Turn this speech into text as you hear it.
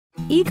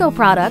Eco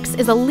Products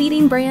is a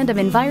leading brand of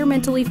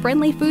environmentally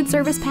friendly food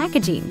service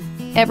packaging.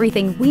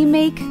 Everything we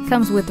make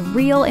comes with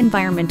real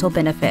environmental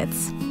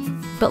benefits.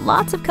 But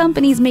lots of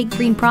companies make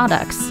green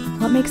products.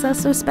 What makes us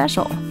so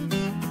special?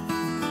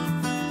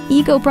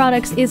 Eco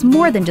Products is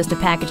more than just a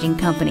packaging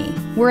company.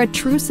 We're a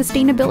true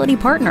sustainability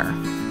partner.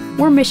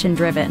 We're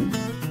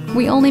mission-driven.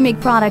 We only make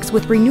products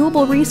with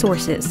renewable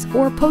resources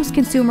or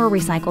post-consumer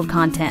recycled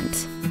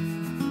content.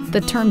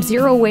 The term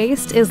zero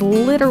waste is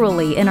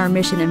literally in our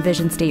mission and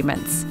vision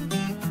statements.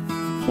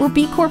 We're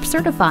B Corp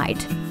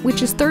certified,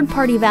 which is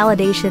third-party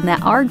validation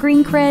that our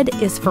green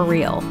cred is for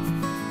real.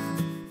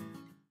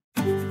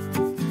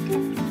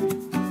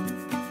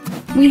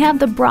 We have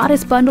the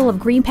broadest bundle of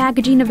green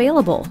packaging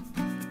available.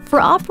 For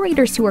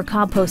operators who are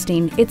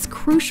composting, it's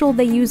crucial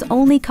they use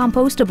only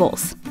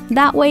compostables.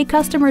 That way,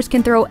 customers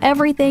can throw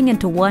everything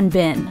into one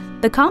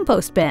bin, the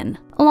compost bin,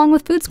 along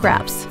with food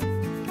scraps.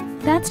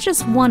 That's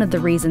just one of the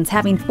reasons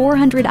having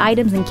 400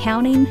 items and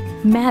counting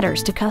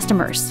matters to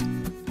customers.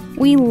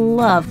 We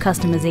love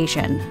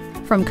customization.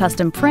 From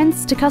custom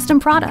prints to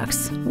custom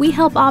products, we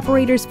help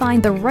operators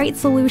find the right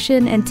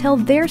solution and tell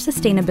their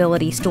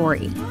sustainability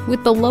story.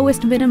 With the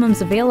lowest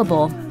minimums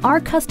available, our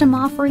custom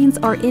offerings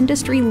are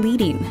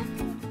industry-leading.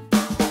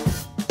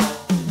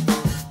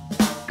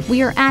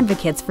 We are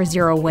advocates for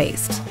zero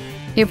waste.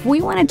 If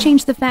we want to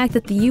change the fact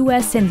that the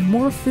U.S. sends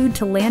more food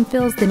to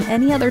landfills than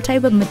any other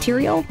type of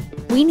material,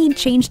 we need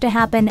change to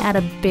happen at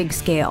a big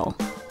scale.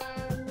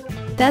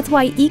 That's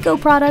why Eco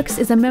Products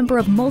is a member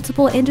of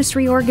multiple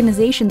industry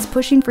organizations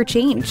pushing for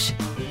change.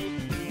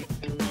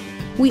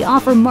 We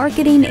offer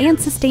marketing and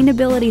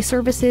sustainability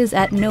services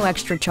at no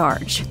extra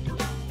charge.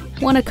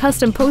 Want a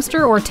custom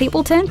poster or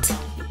table tent?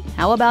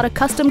 How about a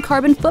custom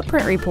carbon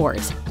footprint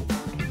report?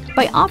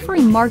 By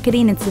offering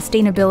marketing and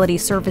sustainability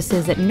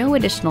services at no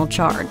additional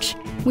charge,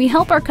 we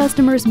help our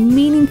customers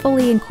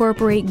meaningfully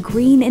incorporate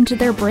green into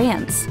their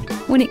brands.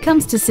 When it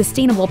comes to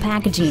sustainable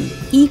packaging,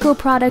 Eco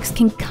Products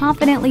can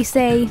confidently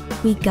say,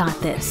 "We got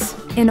this,"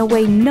 in a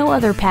way no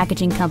other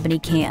packaging company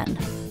can.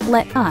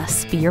 Let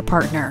us be your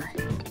partner.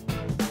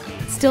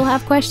 Still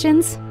have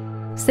questions?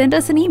 Send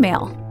us an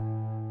email.